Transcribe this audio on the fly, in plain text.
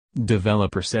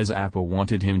Developer says Apple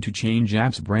wanted him to change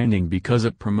app's branding because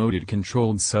it promoted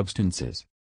controlled substances.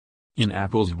 In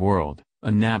Apple's world,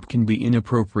 a nap can be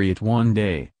inappropriate one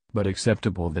day, but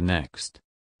acceptable the next.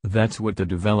 That's what the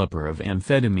developer of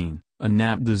Amphetamine, a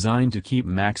nap designed to keep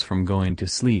Macs from going to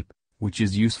sleep, which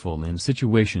is useful in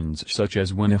situations such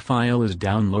as when a file is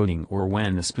downloading or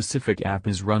when a specific app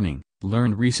is running,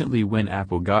 learned recently when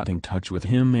Apple got in touch with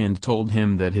him and told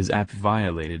him that his app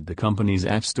violated the company's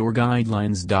App Store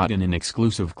guidelines. In an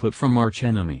exclusive clip from Arch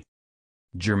Enemy.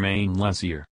 Jermaine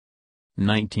Lessier.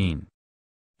 19.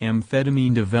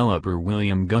 Amphetamine developer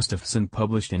William Gustafson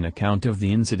published an account of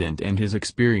the incident and his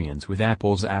experience with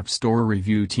Apple's App Store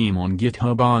review team on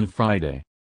GitHub on Friday.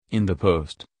 In the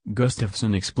post,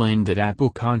 Gustafson explained that Apple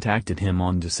contacted him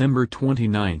on December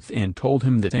 29 and told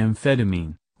him that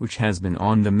Amphetamine, which has been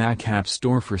on the Mac App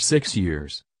Store for 6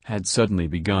 years, had suddenly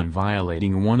begun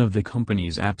violating one of the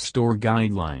company's App Store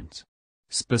guidelines.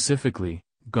 Specifically,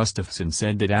 Gustafson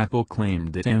said that Apple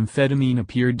claimed that Amphetamine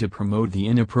appeared to promote the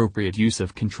inappropriate use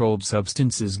of controlled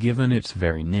substances given its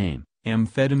very name.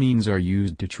 Amphetamines are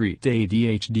used to treat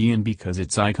ADHD and because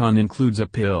its icon includes a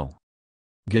pill.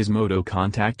 Gizmodo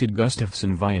contacted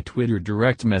Gustafson via Twitter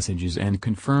direct messages and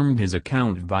confirmed his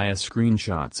account via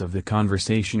screenshots of the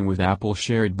conversation with Apple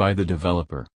shared by the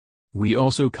developer. We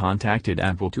also contacted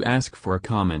Apple to ask for a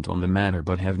comment on the matter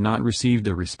but have not received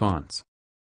a response.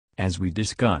 As we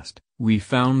discussed, we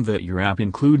found that your app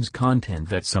includes content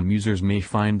that some users may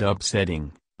find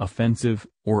upsetting, offensive,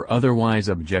 or otherwise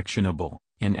objectionable,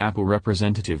 an Apple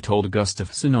representative told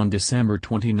Gustafson on December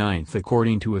 29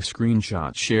 according to a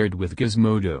screenshot shared with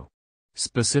Gizmodo.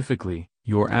 Specifically,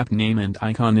 your app name and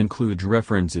icon include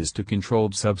references to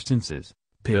controlled substances,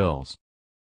 pills.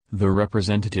 The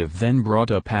representative then brought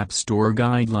up App Store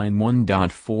Guideline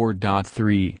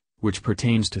 1.4.3, which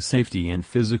pertains to safety and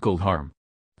physical harm.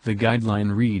 The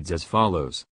guideline reads as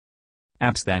follows.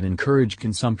 Apps that encourage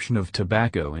consumption of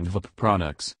tobacco and vape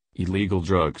products, illegal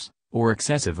drugs, or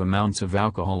excessive amounts of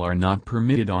alcohol are not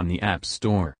permitted on the App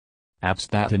Store. Apps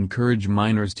that encourage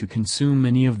minors to consume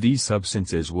any of these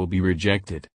substances will be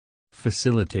rejected.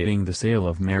 Facilitating the sale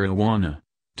of marijuana,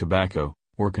 tobacco,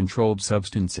 or controlled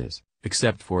substances,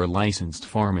 except for licensed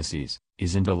pharmacies,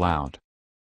 isn't allowed.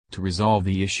 To resolve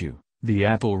the issue, the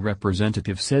Apple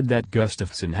representative said that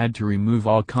Gustafson had to remove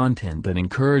all content that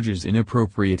encourages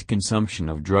inappropriate consumption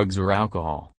of drugs or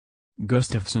alcohol.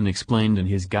 Gustafson explained in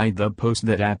his GitHub post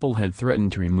that Apple had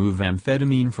threatened to remove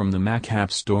Amphetamine from the Mac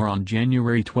App Store on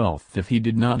January 12 if he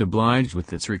did not oblige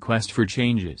with its request for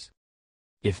changes.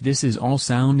 If this is all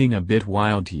sounding a bit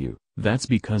wild to you, that's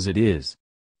because it is.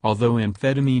 Although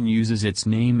Amphetamine uses its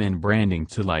name and branding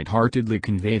to lightheartedly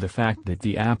convey the fact that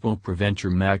the app will prevent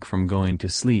your Mac from going to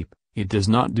sleep, it does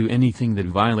not do anything that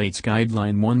violates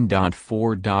Guideline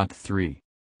 1.4.3.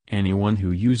 Anyone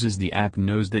who uses the app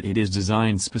knows that it is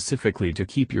designed specifically to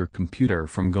keep your computer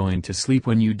from going to sleep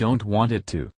when you don't want it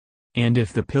to. And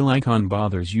if the pill icon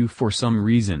bothers you for some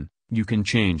reason, you can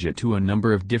change it to a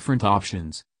number of different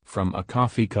options, from a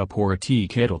coffee cup or a tea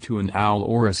kettle to an owl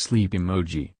or a sleep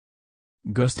emoji.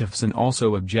 Gustafson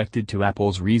also objected to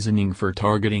Apple's reasoning for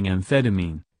targeting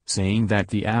Amphetamine, saying that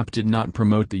the app did not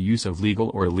promote the use of legal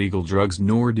or illegal drugs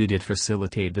nor did it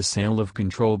facilitate the sale of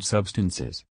controlled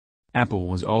substances. Apple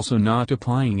was also not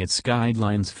applying its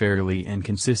guidelines fairly and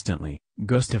consistently,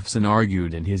 Gustafson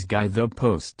argued in his GitHub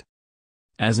post.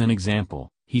 As an example,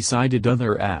 he cited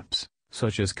other apps,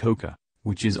 such as Coca,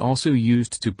 which is also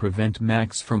used to prevent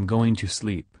Macs from going to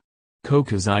sleep.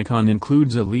 Coca's icon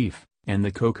includes a leaf, and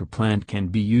the coca plant can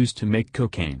be used to make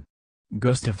cocaine.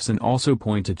 Gustafson also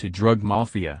pointed to Drug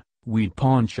Mafia, Weed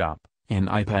Pawn Shop, an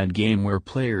iPad game where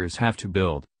players have to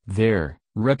build their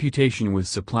reputation with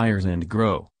suppliers and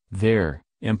grow their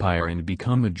empire and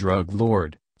become a drug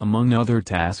lord, among other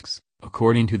tasks,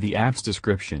 according to the app's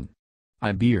description.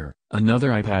 iBeer, another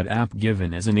iPad app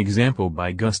given as an example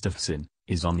by Gustafson,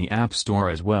 is on the App Store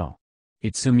as well.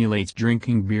 It simulates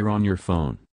drinking beer on your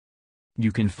phone.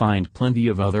 You can find plenty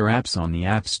of other apps on the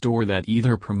App Store that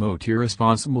either promote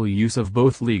irresponsible use of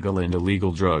both legal and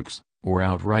illegal drugs, or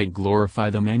outright glorify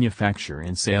the manufacture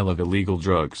and sale of illegal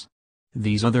drugs.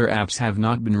 These other apps have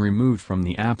not been removed from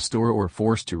the App Store or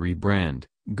forced to rebrand,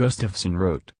 Gustafson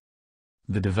wrote.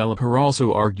 The developer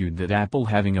also argued that Apple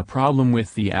having a problem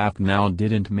with the app now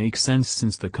didn't make sense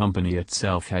since the company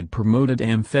itself had promoted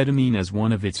Amphetamine as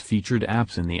one of its featured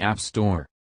apps in the App Store.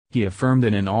 He affirmed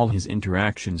that in all his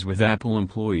interactions with Apple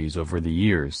employees over the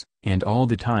years, and all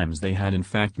the times they had in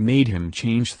fact made him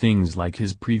change things like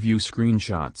his preview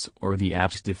screenshots or the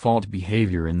app's default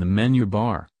behavior in the menu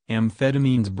bar,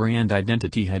 Amphetamine's brand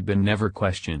identity had been never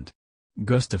questioned.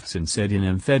 Gustafson said in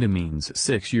Amphetamines'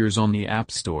 6 years on the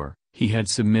App Store, he had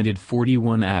submitted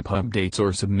 41 app updates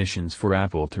or submissions for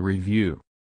Apple to review.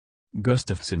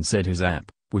 Gustafson said his app,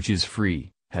 which is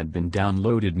free, had been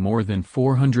downloaded more than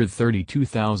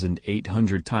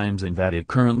 432,800 times and that it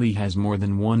currently has more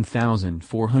than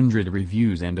 1,400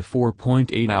 reviews and a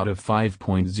 4.8 out of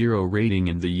 5.0 rating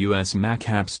in the US Mac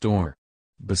App Store.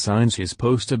 Besides his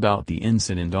post about the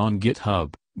incident on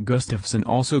GitHub, Gustafson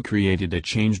also created a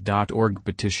Change.org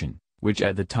petition, which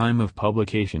at the time of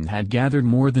publication had gathered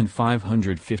more than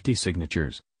 550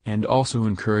 signatures, and also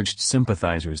encouraged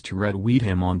sympathizers to retweet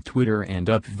him on Twitter and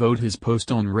upvote his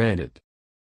post on Reddit.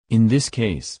 In this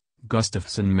case,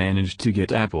 Gustafson managed to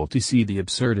get Apple to see the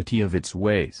absurdity of its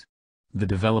ways. The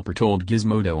developer told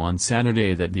Gizmodo on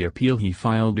Saturday that the appeal he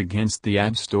filed against the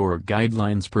App Store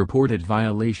guidelines' purported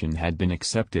violation had been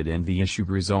accepted and the issue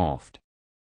resolved.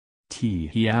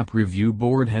 The App Review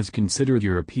Board has considered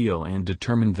your appeal and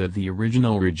determined that the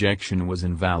original rejection was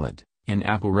invalid, an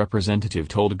Apple representative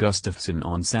told Gustafson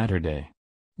on Saturday.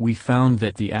 We found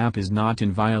that the app is not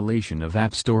in violation of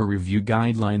App Store Review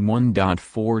Guideline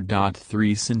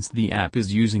 1.4.3 since the app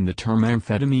is using the term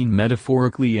amphetamine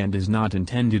metaphorically and is not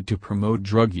intended to promote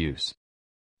drug use.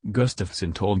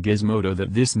 Gustafson told Gizmodo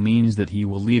that this means that he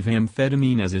will leave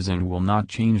amphetamine as is and will not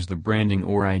change the branding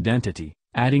or identity,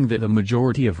 adding that the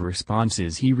majority of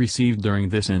responses he received during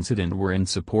this incident were in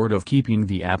support of keeping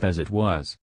the app as it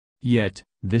was. Yet,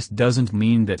 this doesn't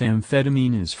mean that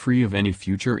amphetamine is free of any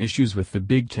future issues with the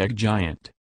big tech giant.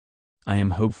 I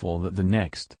am hopeful that the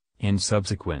next, and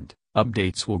subsequent,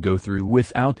 updates will go through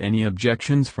without any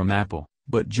objections from Apple,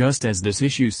 but just as this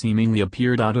issue seemingly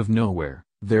appeared out of nowhere,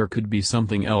 there could be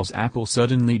something else Apple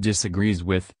suddenly disagrees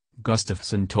with,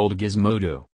 Gustafson told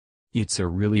Gizmodo. It's a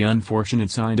really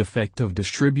unfortunate side effect of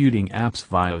distributing apps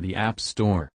via the App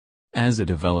Store. As a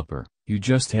developer, you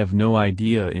just have no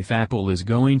idea if Apple is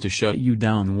going to shut you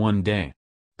down one day.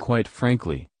 Quite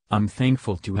frankly, I'm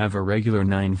thankful to have a regular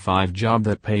 9-to-5 job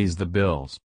that pays the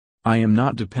bills. I am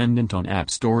not dependent on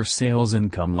App Store sales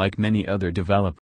income like many other developers.